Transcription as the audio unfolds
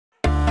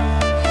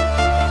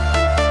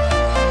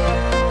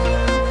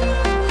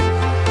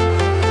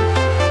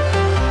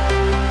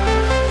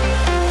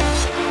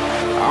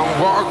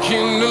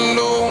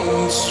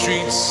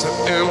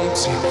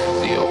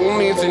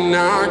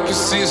can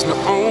see is my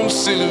own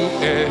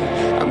silhouette.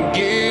 I'm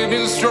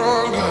getting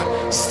stronger,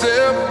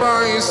 step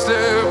by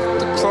step.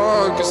 The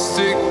clock is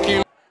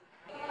ticking.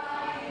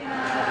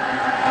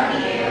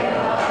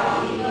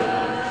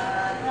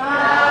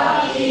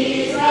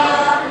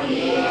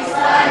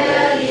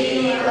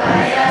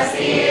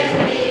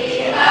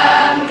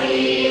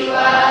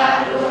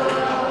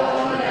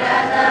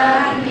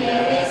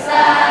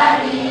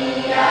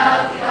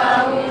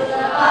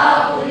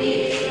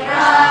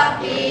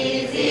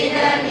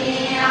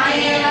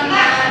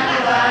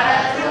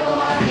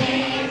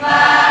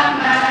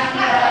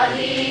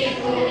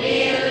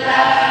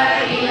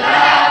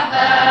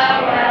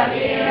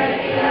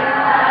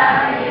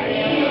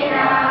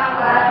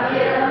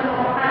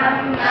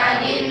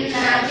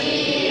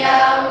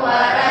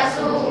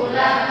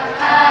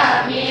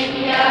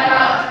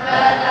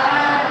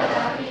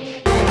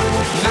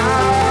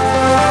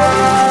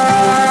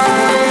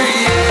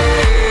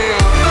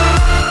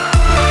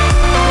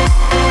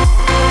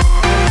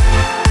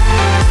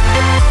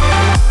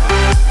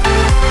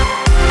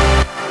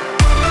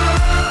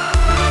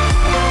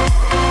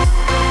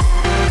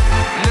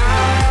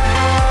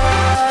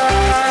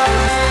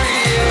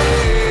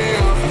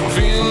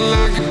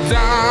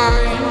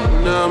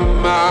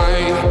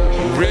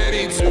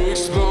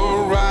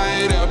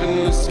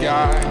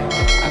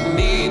 I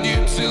need you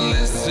to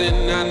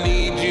listen, I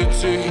need you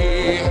to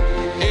hear,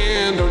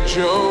 and don't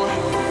show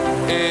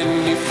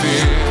any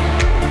fear.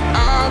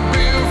 I've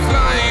been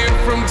flying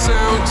from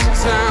town to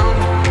town,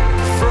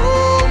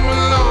 from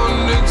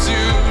London to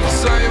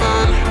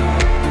Taiwan.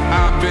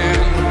 I've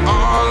been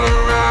all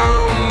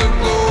around the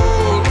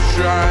globe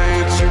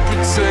trying to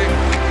protect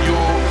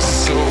your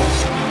soul.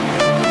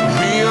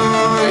 We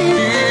are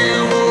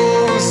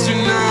heroes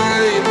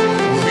tonight,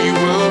 we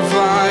will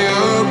fly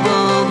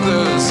above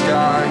the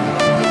sky.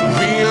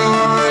 We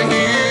are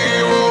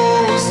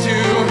heroes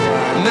tonight,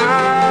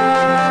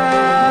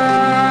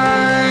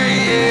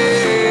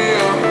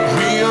 yeah.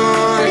 We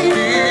are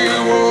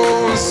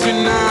heroes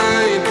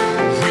tonight,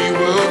 we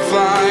will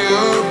fly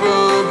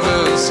above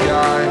the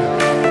sky.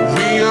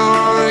 We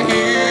are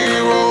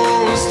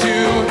heroes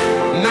tonight.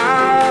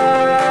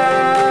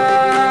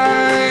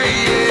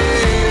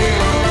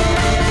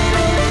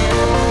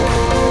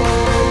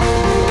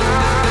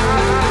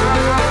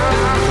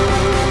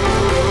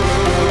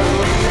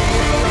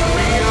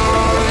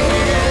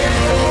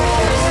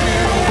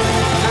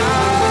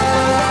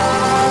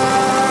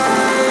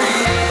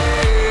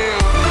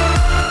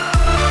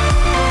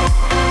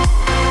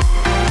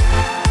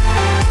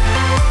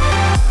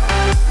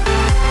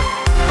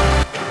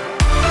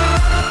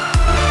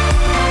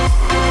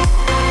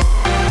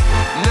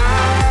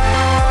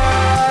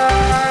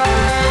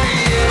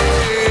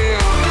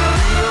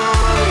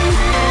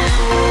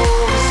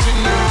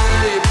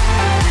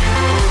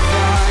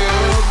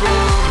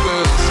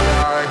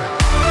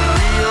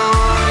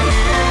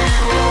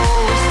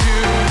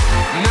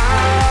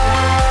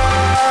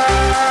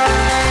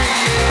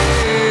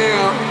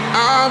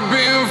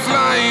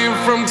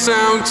 From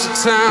town to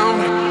town,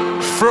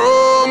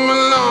 from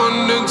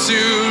London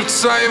to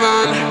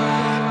Taiwan.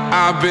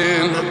 I've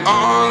been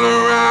all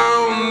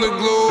around the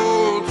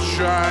globe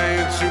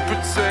trying to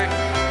protect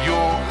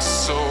your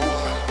soul.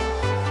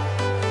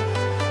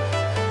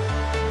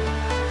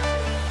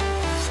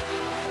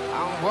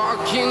 I'm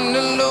walking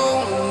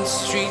alone, the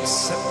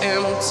streets are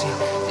empty.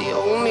 The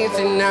only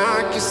thing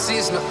I can see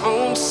is my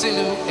own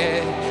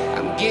silhouette.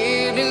 I'm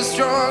getting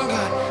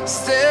stronger,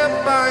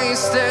 step by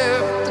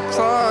step. The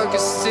clock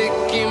is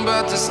ticking,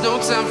 but there's no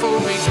time for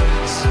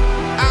regrets.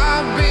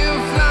 I've been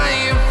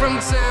flying from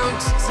town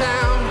to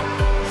town,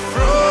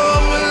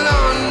 from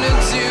London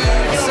to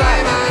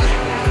Taiwan.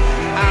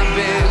 I've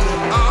been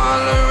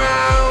all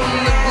around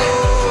the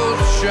globe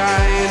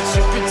trying to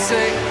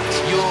protect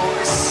your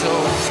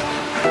soul.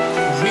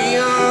 We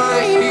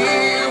are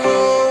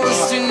heroes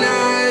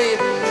tonight,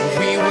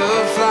 we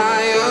will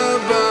fly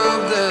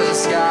above the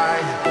sky.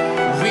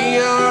 We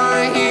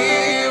are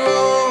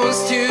heroes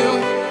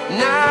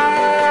tonight.